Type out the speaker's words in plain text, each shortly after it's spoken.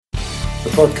the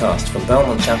podcast from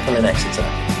Belmont Chapel in Exeter,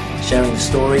 sharing the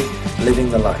story, living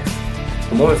the life.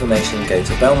 For more information, go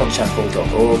to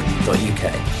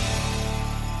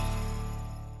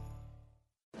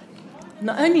belmontchapel.org.uk.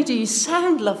 Not only do you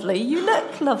sound lovely, you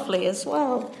look lovely as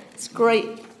well. It's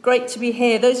great to be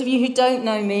here. Those of you who don't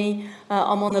know me,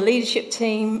 I'm on the leadership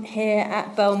team here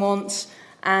at Belmont,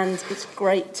 and it's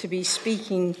great to be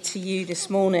speaking to you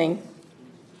this morning.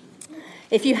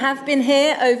 If you have been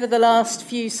here over the last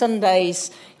few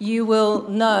Sundays, you will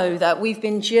know that we've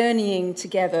been journeying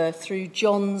together through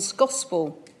John's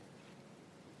Gospel.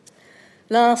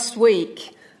 Last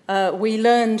week, we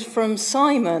learned from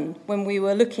Simon when we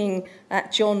were looking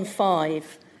at John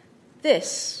 5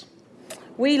 this.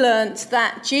 We learnt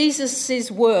that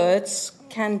Jesus' words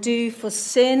can do for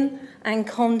sin and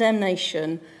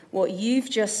condemnation what you've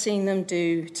just seen them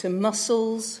do to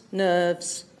muscles,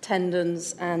 nerves,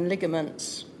 tendons and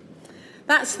ligaments.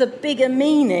 That's the bigger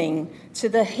meaning to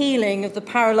the healing of the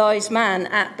paralysed man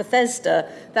at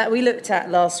Bethesda that we looked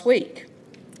at last week.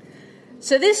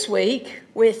 So this week,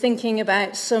 we're thinking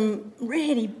about some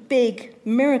really big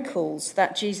miracles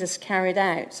that Jesus carried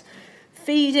out.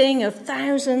 Feeding of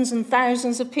thousands and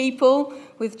thousands of people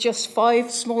with just 5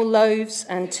 small loaves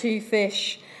and 2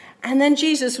 fish. And then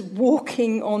Jesus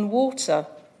walking on water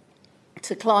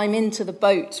to climb into the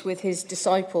boat with his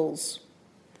disciples.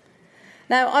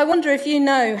 Now, I wonder if you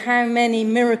know how many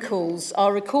miracles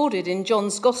are recorded in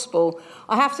John's Gospel.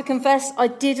 I have to confess I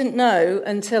didn't know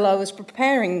until I was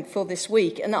preparing for this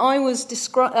week, and I was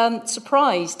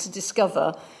surprised to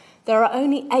discover there are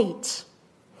only 8.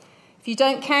 If you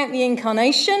don't count the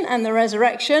incarnation and the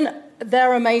resurrection,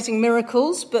 they're amazing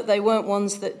miracles, but they weren't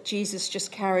ones that Jesus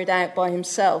just carried out by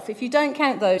himself. If you don't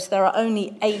count those, there are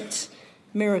only 8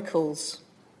 miracles.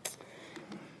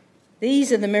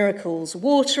 These are the miracles: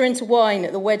 water into wine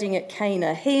at the wedding at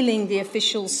Cana, healing the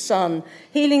official's son,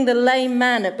 healing the lame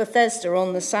man at Bethesda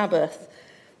on the Sabbath,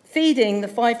 feeding the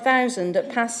 5,000 at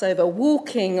Passover,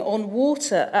 walking on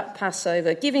water at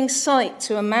Passover, giving sight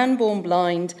to a man born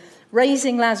blind,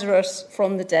 raising Lazarus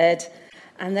from the dead,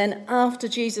 and then after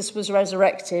Jesus was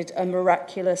resurrected, a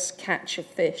miraculous catch of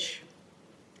fish.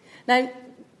 Now,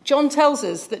 John tells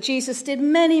us that Jesus did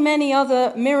many, many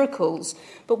other miracles,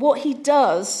 but what he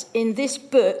does in this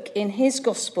book, in his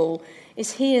gospel,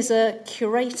 is he is a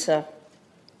curator.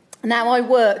 Now, I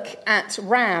work at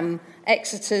RAM,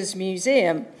 Exeter's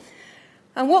museum,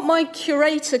 and what my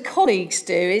curator colleagues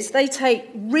do is they take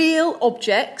real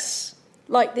objects,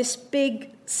 like this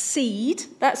big seed.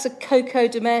 That's a coco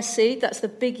de mer seed. That's the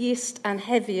biggest and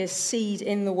heaviest seed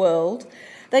in the world.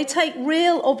 They take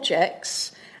real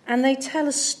objects and they tell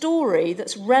a story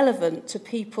that's relevant to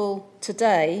people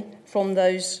today from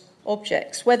those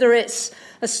objects, whether it's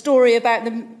a story about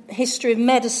the history of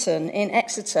medicine in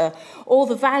Exeter or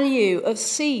the value of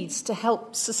seeds to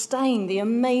help sustain the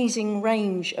amazing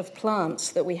range of plants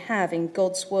that we have in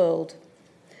God's world.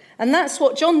 And that's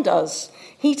what John does.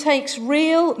 He takes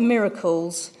real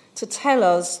miracles to tell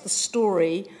us the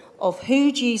story of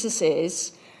who Jesus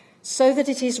is so that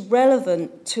it is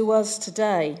relevant to us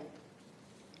today.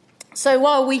 So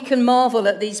while we can marvel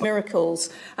at these miracles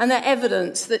and their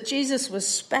evidence that Jesus was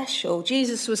special,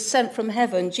 Jesus was sent from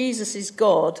heaven, Jesus is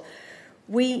God,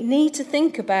 we need to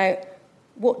think about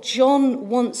what John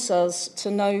wants us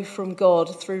to know from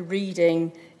God through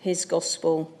reading his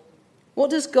gospel. What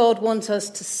does God want us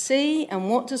to see, and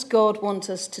what does God want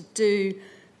us to do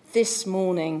this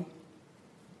morning?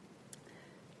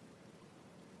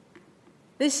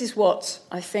 This is what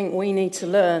I think we need to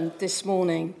learn this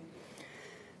morning.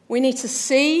 We need to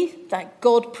see that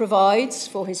God provides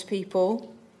for his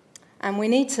people, and we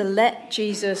need to let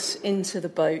Jesus into the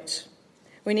boat.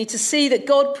 We need to see that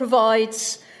God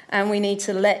provides, and we need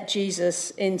to let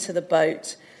Jesus into the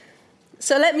boat.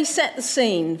 So let me set the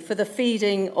scene for the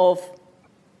feeding of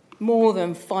more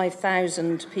than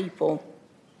 5,000 people.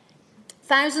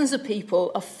 Thousands of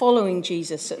people are following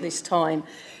Jesus at this time.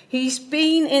 He's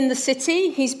been in the city,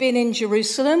 he's been in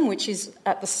Jerusalem, which is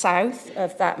at the south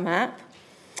of that map,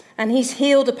 and he's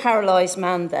healed a paralysed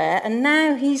man there, and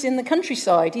now he's in the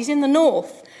countryside, he's in the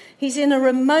north. He's in a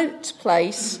remote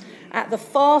place at the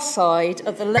far side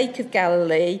of the Lake of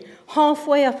Galilee,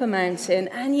 halfway up a mountain,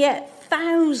 and yet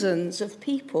thousands of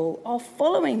people are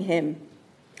following him.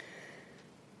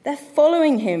 They're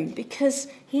following him because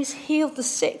he's healed the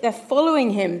sick. They're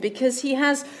following him because he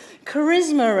has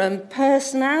charisma and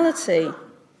personality.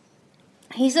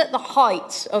 He's at the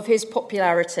height of his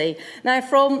popularity. Now,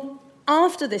 from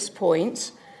after this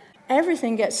point,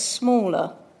 everything gets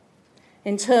smaller.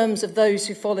 in terms of those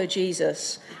who follow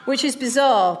Jesus, which is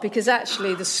bizarre because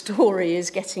actually the story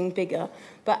is getting bigger.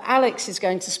 But Alex is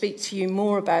going to speak to you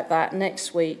more about that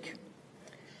next week.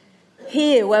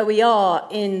 Here, where we are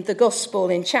in the Gospel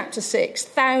in chapter 6,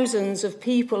 thousands of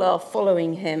people are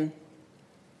following him.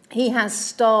 He has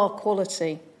star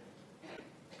quality.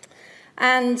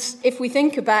 And if we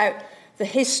think about the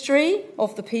history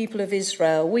of the people of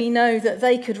Israel, we know that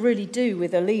they could really do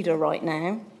with a leader right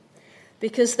now,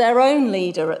 because their own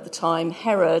leader at the time,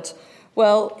 Herod,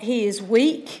 well, he is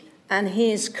weak and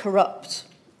he is corrupt.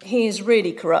 He is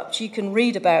really corrupt. You can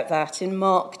read about that in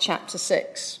Mark chapter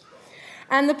 6.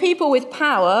 And the people with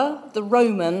power, the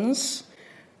Romans,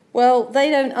 well,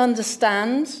 they don't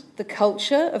understand the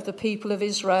culture of the people of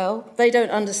Israel. They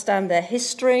don't understand their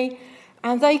history,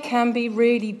 and they can be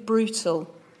really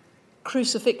brutal.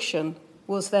 Crucifixion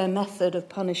was their method of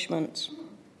punishment.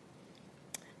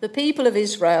 The people of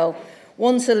Israel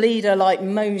want a leader like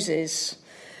Moses.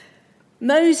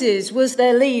 Moses was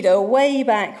their leader way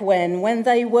back when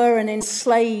they were an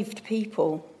enslaved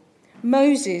people.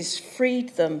 Moses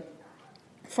freed them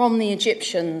from the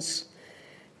Egyptians.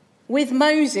 With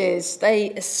Moses,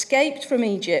 they escaped from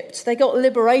Egypt. They got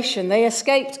liberation. They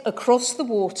escaped across the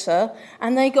water,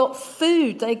 and they got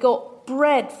food. They got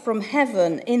bread from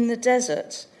heaven in the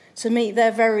desert to meet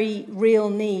their very real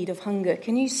need of hunger.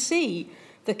 Can you see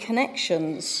the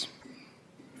connections?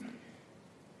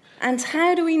 And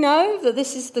how do we know that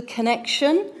this is the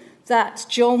connection that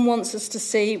John wants us to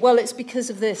see? Well, it's because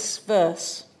of this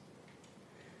verse.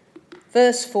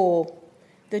 Verse 4,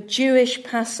 the Jewish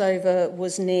Passover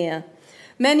was near.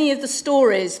 Many of the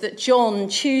stories that John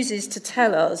chooses to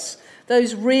tell us,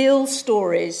 those real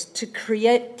stories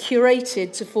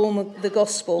curated to form the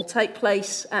gospel, take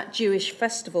place at Jewish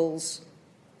festivals.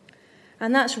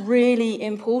 And that's really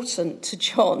important to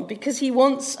John because he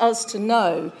wants us to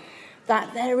know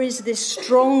that there is this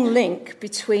strong link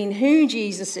between who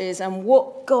Jesus is and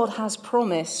what God has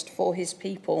promised for his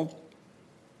people.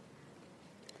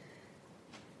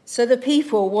 So the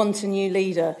people want a new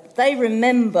leader. They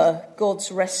remember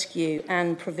God's rescue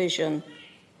and provision.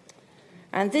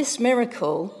 And this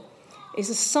miracle is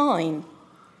a sign.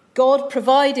 God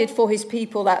provided for his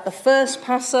people at the first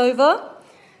Passover.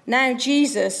 Now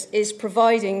Jesus is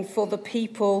providing for the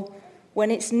people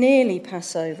when it's nearly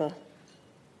Passover.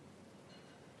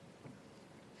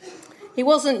 He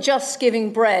wasn't just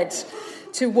giving bread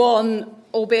to one,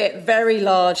 albeit very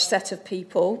large, set of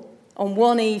people on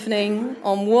one evening,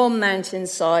 on one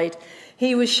mountainside.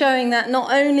 He was showing that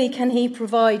not only can he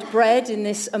provide bread in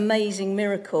this amazing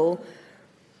miracle,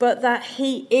 but that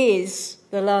he is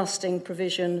the lasting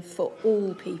provision for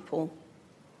all people.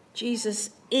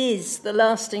 Jesus is the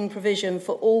lasting provision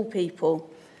for all people.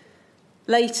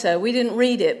 Later, we didn't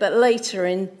read it, but later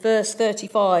in verse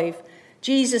 35,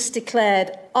 Jesus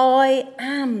declared, "I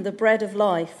am the bread of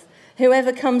life.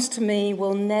 Whoever comes to me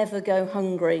will never go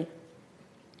hungry."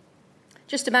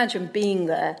 Just imagine being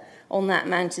there on that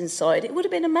mountainside. It would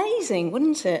have been amazing,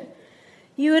 wouldn't it?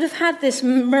 You would have had this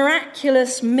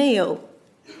miraculous meal.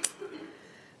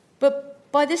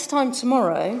 But by this time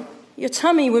tomorrow, your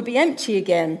tummy would be empty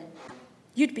again.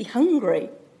 You'd be hungry.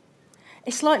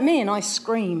 It's like me and ice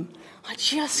cream. I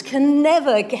just can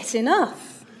never get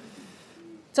enough.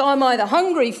 So I'm either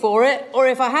hungry for it, or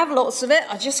if I have lots of it,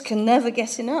 I just can never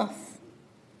get enough.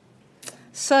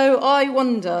 So I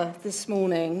wonder this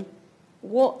morning,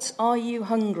 what are you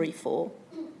hungry for?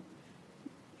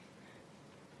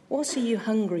 What are you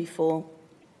hungry for?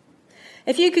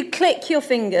 If you could click your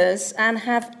fingers and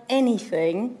have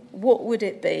anything, what would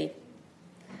it be?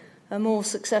 A more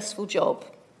successful job,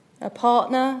 a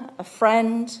partner, a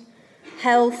friend,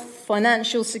 health,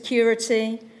 financial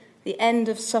security, the end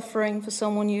of suffering for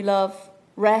someone you love,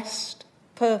 rest,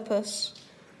 purpose.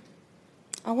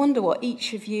 I wonder what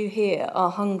each of you here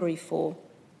are hungry for.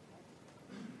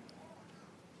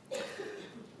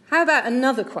 How about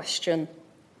another question?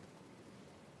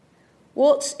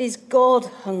 What is God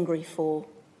hungry for?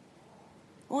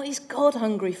 What is God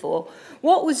hungry for?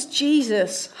 What was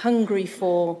Jesus hungry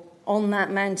for on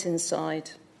that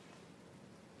mountainside?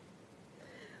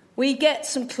 We get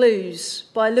some clues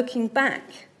by looking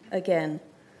back again.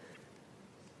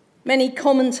 Many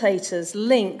commentators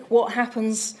link what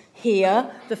happens here,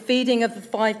 the feeding of the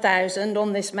 5,000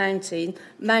 on this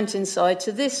mountainside,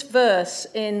 to this verse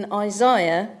in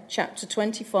Isaiah chapter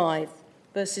 25,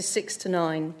 verses 6 to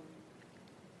 9.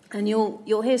 And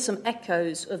you'll hear some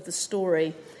echoes of the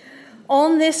story.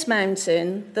 On this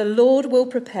mountain, the Lord will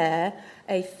prepare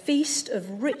a feast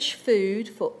of rich food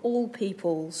for all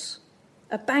peoples,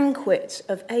 a banquet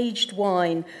of aged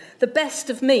wine, the best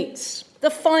of meats, the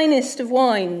finest of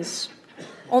wines.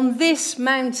 On this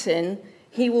mountain,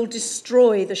 he will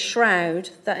destroy the shroud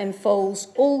that enfolds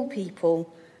all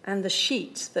people and the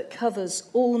sheet that covers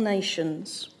all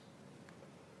nations.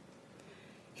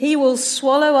 He will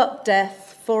swallow up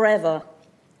death forever.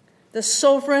 The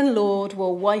sovereign Lord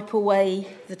will wipe away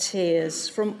the tears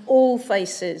from all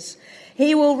faces.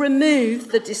 He will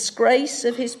remove the disgrace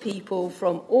of his people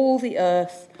from all the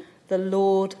earth. The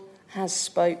Lord has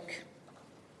spoke.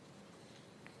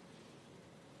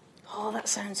 Oh, that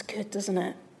sounds good, doesn't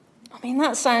it? I mean,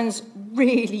 that sounds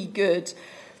really good.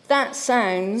 That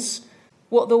sounds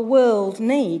what the world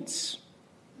needs.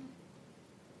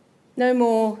 No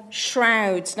more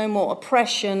shrouds, no more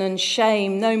oppression and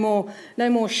shame, no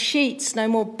more sheets, no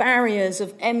more barriers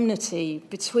of enmity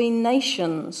between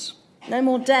nations, no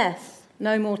more death,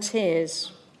 no more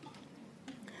tears.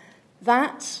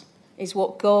 That is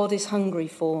what God is hungry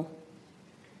for.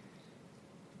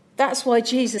 That's why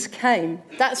Jesus came.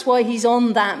 That's why he's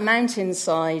on that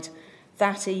mountainside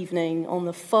that evening on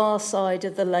the far side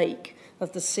of the lake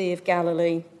of the Sea of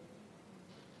Galilee.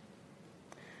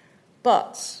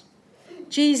 But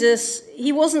Jesus,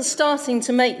 he wasn't starting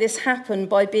to make this happen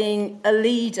by being a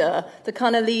leader, the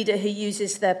kind of leader who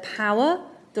uses their power,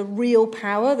 the real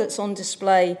power that's on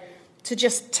display, to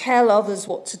just tell others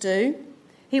what to do.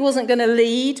 He wasn't going to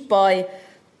lead by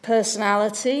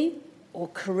personality or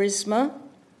charisma.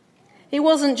 He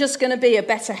wasn't just going to be a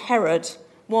better Herod,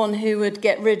 one who would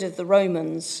get rid of the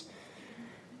Romans.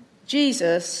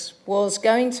 Jesus was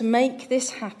going to make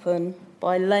this happen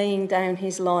by laying down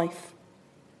his life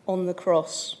on the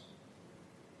cross,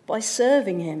 by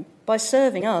serving him, by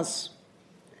serving us.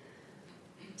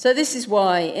 So this is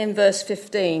why in verse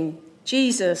 15,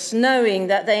 Jesus, knowing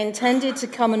that they intended to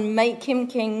come and make him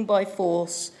king by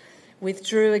force,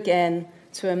 withdrew again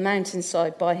to a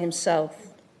mountainside by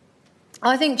himself.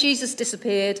 I think Jesus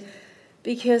disappeared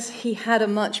because he had a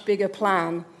much bigger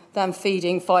plan than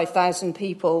feeding 5,000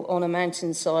 people on a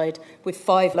mountainside with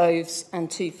 5 loaves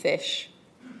and 2 fish.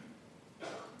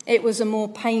 It was a more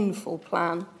painful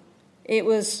plan. It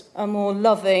was a more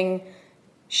loving,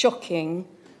 shocking,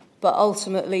 but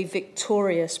ultimately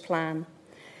victorious plan.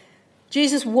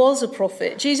 Jesus was a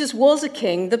prophet. Jesus was a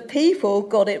king. The people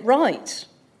got it right.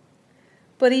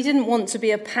 But he didn't want to be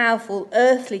a powerful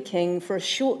earthly king for a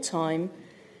short time.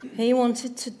 He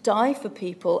wanted to die for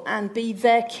people and be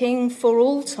their king for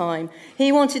all time.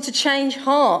 He wanted to change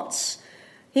hearts.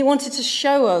 He wanted to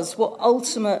show us what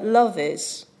ultimate love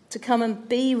is, to come and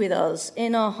be with us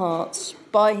in our hearts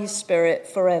by his Spirit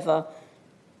forever.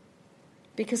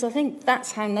 Because I think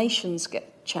that's how nations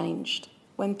get changed,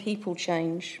 when people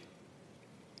change.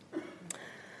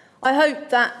 I hope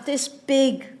that this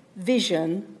big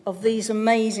vision of these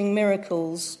amazing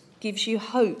miracles gives you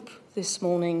hope this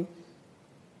morning.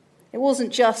 It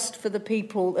wasn't just for the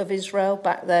people of Israel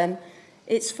back then,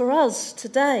 it's for us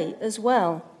today as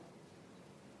well.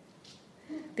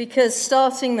 Because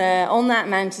starting there on that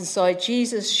mountainside,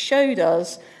 Jesus showed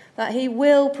us that he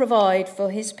will provide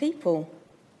for his people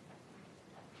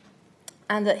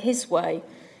and that his way,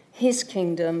 his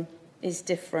kingdom, is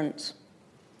different.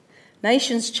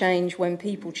 Nations change when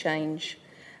people change.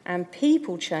 And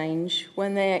people change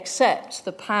when they accept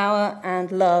the power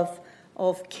and love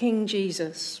of King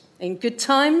Jesus. In good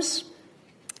times,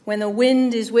 when the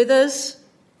wind is with us,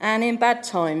 and in bad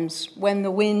times, when the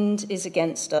wind is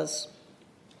against us.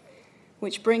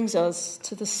 Which brings us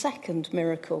to the second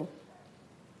miracle.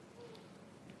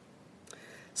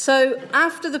 So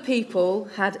after the people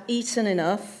had eaten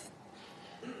enough,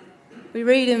 we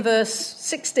read in verse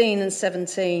 16 and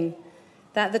 17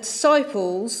 that the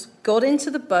disciples got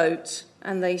into the boat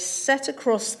and they set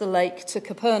across the lake to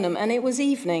Capernaum. And it was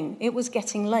evening. It was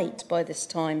getting late by this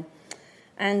time.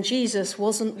 And Jesus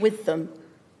wasn't with them.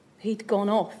 He'd gone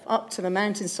off up to the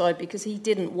mountainside because he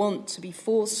didn't want to be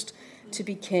forced to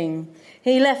be king.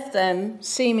 He left them,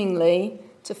 seemingly,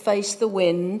 to face the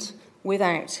wind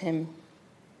without him.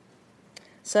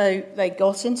 So they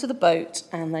got into the boat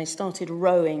and they started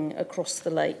rowing across the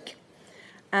lake.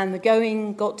 And the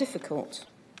going got difficult.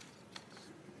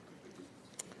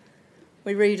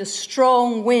 We read a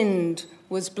strong wind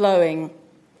was blowing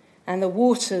and the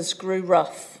waters grew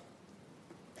rough.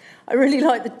 I really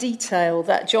like the detail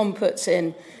that John puts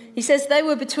in. He says they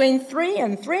were between 3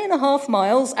 and 3.5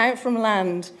 miles out from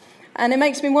land. And it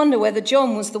makes me wonder whether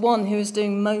John was the one who was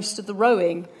doing most of the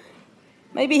rowing.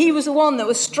 Maybe he was the one that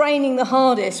was straining the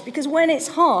hardest, because when it's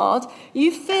hard,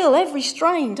 you feel every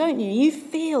strain, don't you? You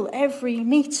feel every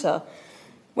metre.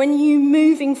 When you're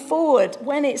moving forward,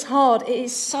 when it's hard, it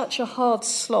is such a hard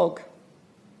slog.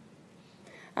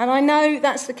 And I know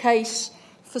that's the case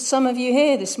for some of you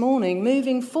here this morning,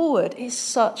 moving forward is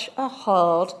such a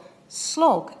hard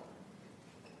slog.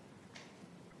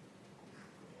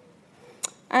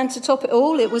 And to top it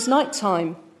all, it was night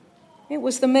time. It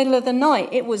was the middle of the night.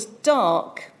 It was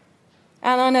dark.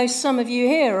 And I know some of you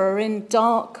here are in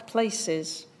dark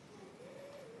places.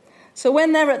 So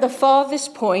when they're at the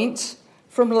farthest point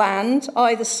from land,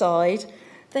 either side,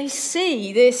 they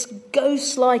see this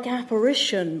ghost-like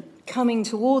apparition coming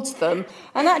towards them,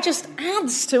 and that just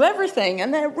adds to everything,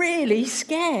 and they're really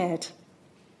scared.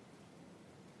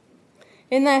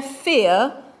 In their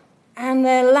fear and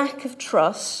their lack of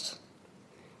trust,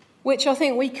 which I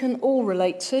think we can all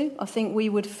relate to, I think we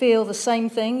would feel the same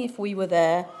thing if we were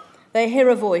there, they hear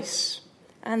a voice,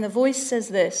 and the voice says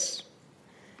this: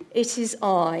 "It is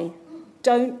I,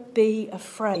 don't be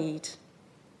afraid.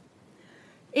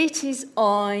 It is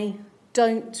I,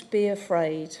 don't be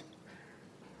afraid."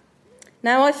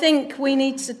 Now, I think we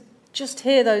need to just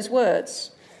hear those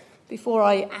words before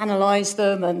I analyse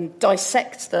them and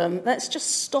dissect them. Let's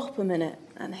just stop a minute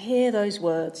and hear those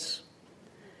words.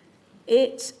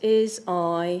 It is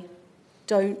I,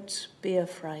 don't be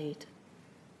afraid.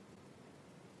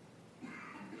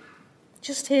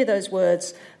 Just hear those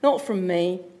words, not from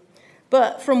me,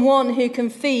 but from one who can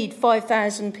feed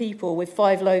 5,000 people with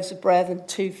 5 loaves of bread and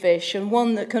 2 fish, and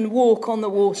one that can walk on the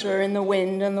water in the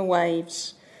wind and the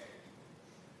waves.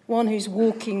 One who's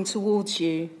walking towards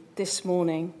you this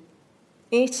morning.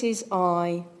 It is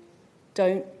I,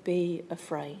 don't be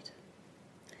afraid.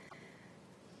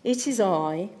 It is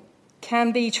I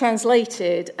can be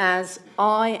translated as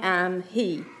I am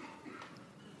he.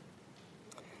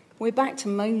 We're back to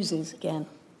Moses again.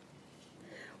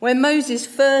 When Moses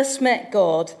first met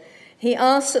God, he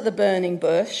asked at the burning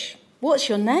bush, "What's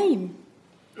your name?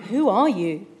 Who are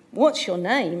you? What's your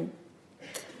name?"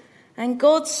 And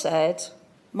God said,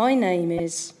 "My name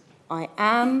is I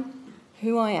am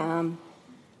who I am.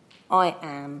 I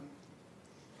am."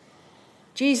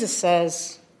 Jesus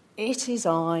says, "It is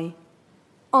I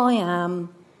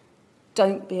am.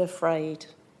 Don't be afraid."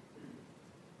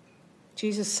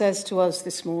 Jesus says to us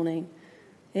this morning,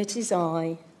 "It is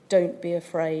I. Don't be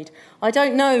afraid." I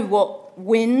don't know what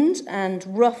wind and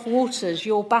rough waters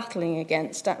you're battling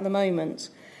against at the moment.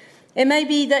 It may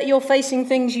be that you're facing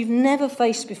things you've never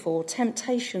faced before,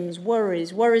 temptations,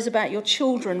 worries about your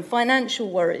children, financial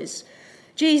worries.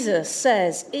 Jesus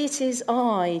says, "It is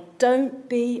I, don't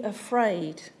be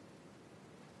afraid."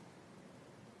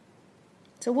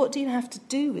 So what do you have to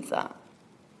do with that?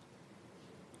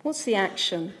 What's the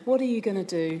action? What are you going to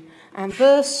do? And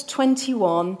verse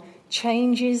 21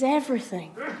 changes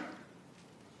everything.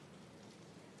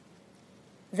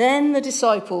 Then the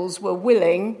disciples were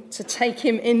willing to take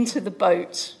him into the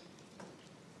boat.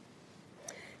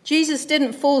 Jesus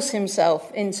didn't force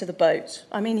himself into the boat.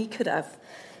 I mean, he could have.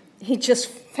 He just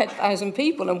fed 1,000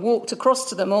 people and walked across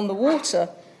to them on the water.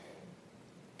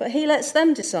 But he lets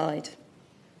them decide.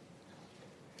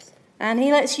 And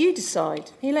he lets you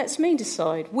decide. He lets me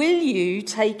decide. Will you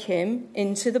take him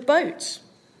into the boat?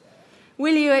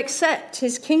 Will you accept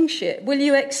his kingship? Will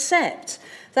you accept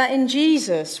that in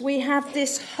Jesus we have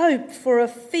this hope for a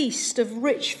feast of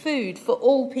rich food for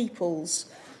all peoples,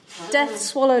 death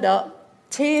swallowed up,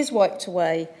 tears wiped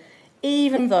away,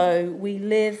 even though we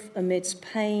live amidst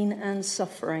pain and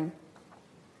suffering?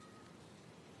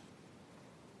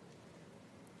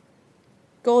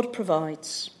 God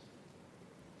provides.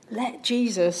 Let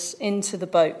Jesus into the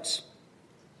boat.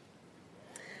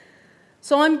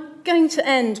 So I'm going to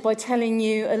end by telling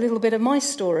you a little bit of my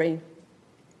story.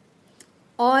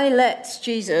 I let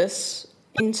Jesus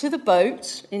into the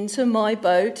boat, into my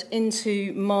boat,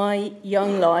 into my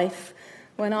young life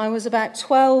when I was about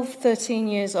 12, 13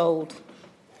 years old.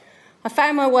 I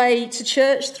found my way to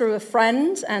church through a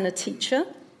friend and a teacher,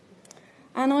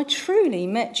 and I truly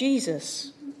met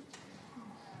Jesus.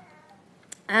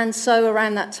 And so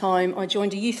around that time, I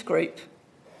joined a youth group.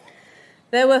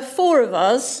 There were 4 of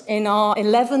us in our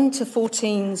 11 to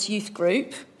 14s youth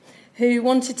group who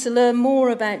wanted to learn more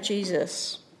about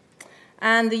Jesus.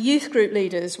 And the youth group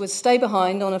leaders would stay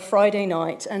behind on a Friday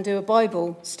night and do a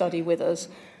Bible study with us.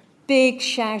 Big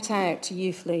shout out to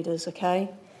youth leaders, okay?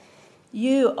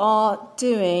 You are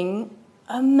doing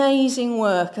amazing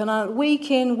work, and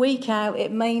week in, week out,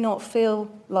 it may not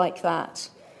feel like that.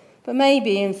 But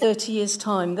maybe in 30 years'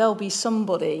 time, there'll be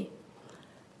somebody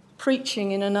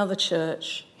preaching in another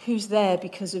church who's there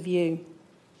because of you.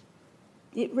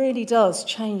 It really does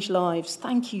change lives.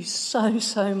 Thank you so,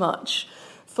 so much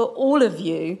for all of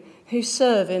you who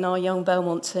serve in our Young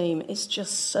Belmont team. It's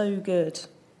just so good.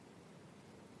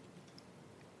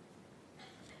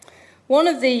 One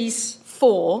of these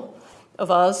 4 of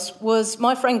us was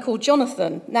my friend called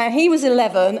Jonathan. Now, he was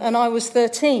 11 and I was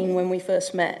 13 when we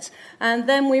first met. And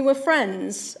then we were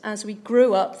friends as we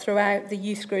grew up throughout the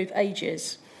youth group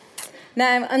ages.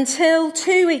 Now, until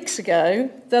 2 weeks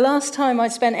ago, the last time I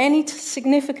spent any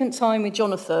significant time with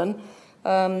Jonathan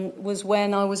was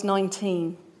when I was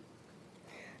 19.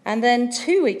 And then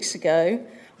 2 weeks ago,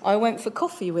 I went for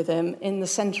coffee with him in the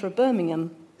centre of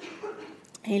Birmingham.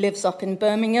 He lives up in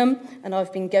Birmingham, and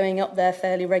I've been going up there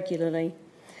fairly regularly.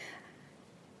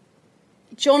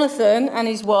 Jonathan and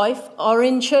his wife are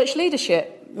in church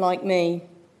leadership, like me.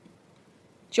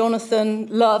 Jonathan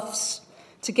loves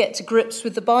to get to grips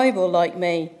with the Bible, like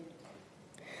me.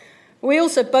 We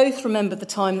also both remember the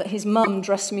time that his mum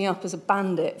dressed me up as a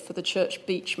bandit for the church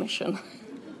beach mission.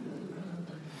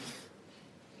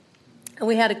 And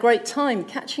we had a great time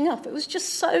catching up. It was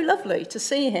just so lovely to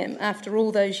see him after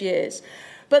all those years.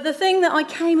 But the thing that I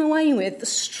came away with, the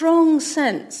strong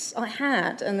sense I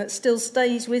had, and that still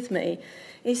stays with me,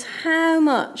 is how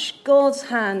much God's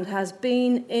hand has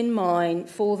been in mine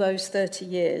for those 30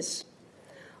 years.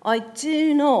 I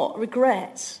do not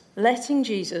regret letting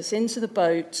Jesus into the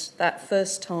boat that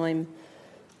first time,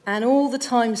 and all the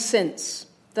time since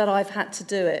that I've had to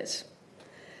do it.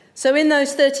 So in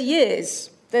those 30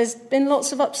 years, there's been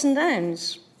lots of ups and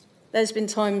downs. There's been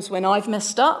times when I've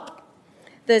messed up.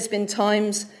 There's been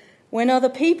times when other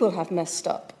people have messed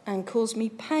up and caused me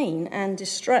pain and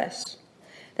distress.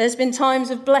 There's been times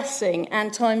of blessing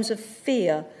and times of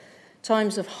fear,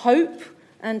 times of hope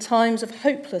and times of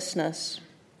hopelessness.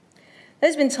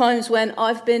 There's been times when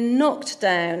I've been knocked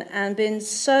down and been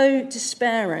so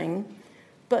despairing,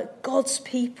 but God's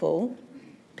people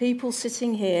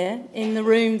sitting here in the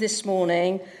room this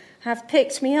morning, have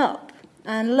picked me up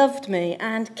and loved me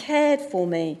and cared for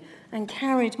me and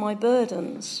carried my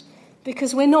burdens,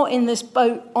 because we're not in this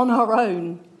boat on our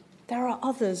own. There are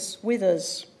others with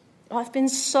us. I've been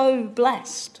so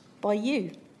blessed by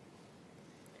you.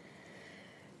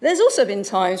 There's also been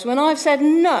times when I've said,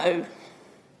 no,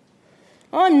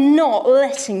 I'm not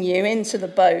letting you into the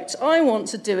boat. I want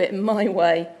to do it my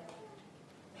way.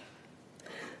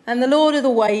 And the Lord of the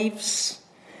waves,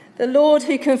 the Lord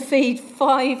who can feed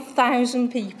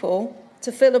 5,000 people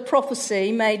to fill a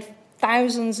prophecy made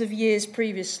thousands of years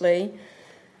previously,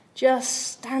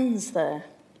 just stands there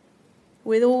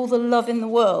with all the love in the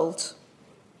world,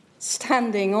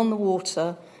 standing on the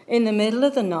water in the middle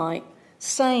of the night,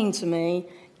 saying to me,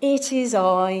 it is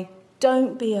I,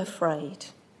 don't be afraid.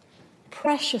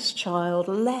 Precious child,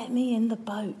 let me in the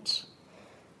boat.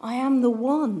 I am the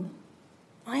one.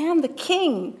 I am the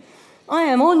king. I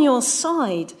am on your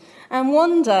side. And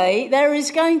one day there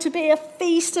is going to be a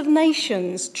feast of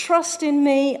nations. Trust in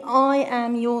me, I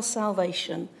am your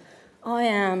salvation. I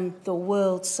am the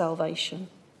world's salvation.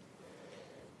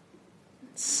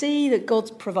 See that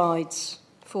God provides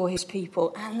for his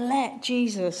people and let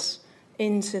Jesus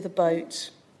into the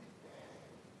boat.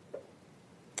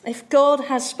 If God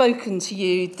has spoken to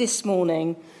you this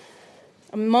morning,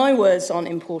 and my words aren't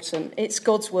important, it's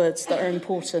God's words that are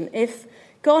important. If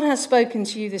God has spoken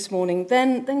to you this morning,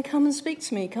 then come and speak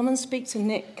to me. Come and speak to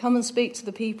Nick. Come and speak to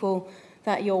the people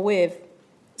that you're with.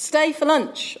 Stay for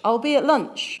lunch. I'll be at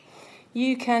lunch.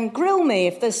 You can grill me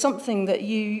if there's something that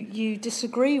you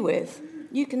disagree with.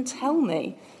 You can tell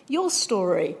me your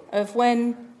story of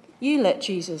when you let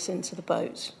Jesus into the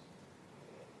boat.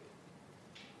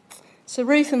 So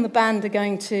Ruth and the band are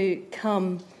going to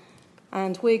come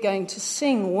and we're going to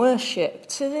sing worship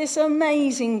to this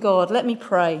amazing God. Let me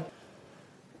pray.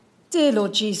 Dear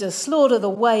Lord Jesus, Lord of the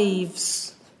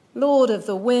waves, Lord of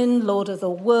the wind, Lord of the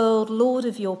world, Lord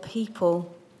of your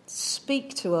people,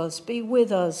 speak to us, be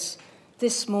with us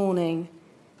this morning.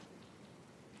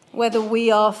 Whether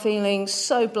we are feeling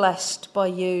so blessed by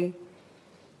you,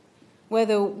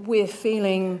 whether we're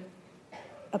feeling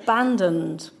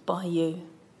abandoned by you,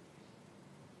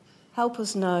 help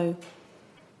us know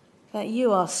that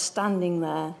you are standing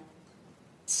there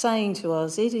saying to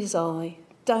us, it is I,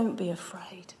 don't be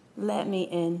afraid. Let me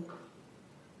in.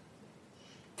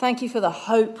 Thank you for the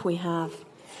hope we have,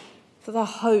 for the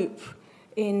hope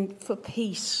for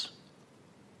peace.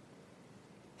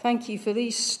 Thank you for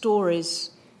these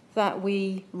stories that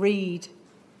we read,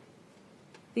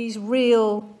 these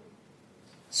real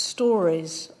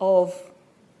stories of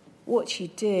what you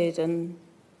did and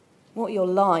what you're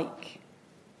like.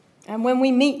 And when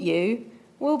we meet you,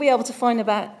 we'll be able to find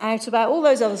out about all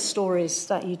those other stories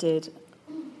that you did.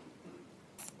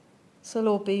 So,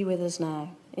 Lord, be with us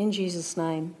now. In Jesus'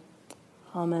 name,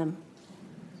 amen.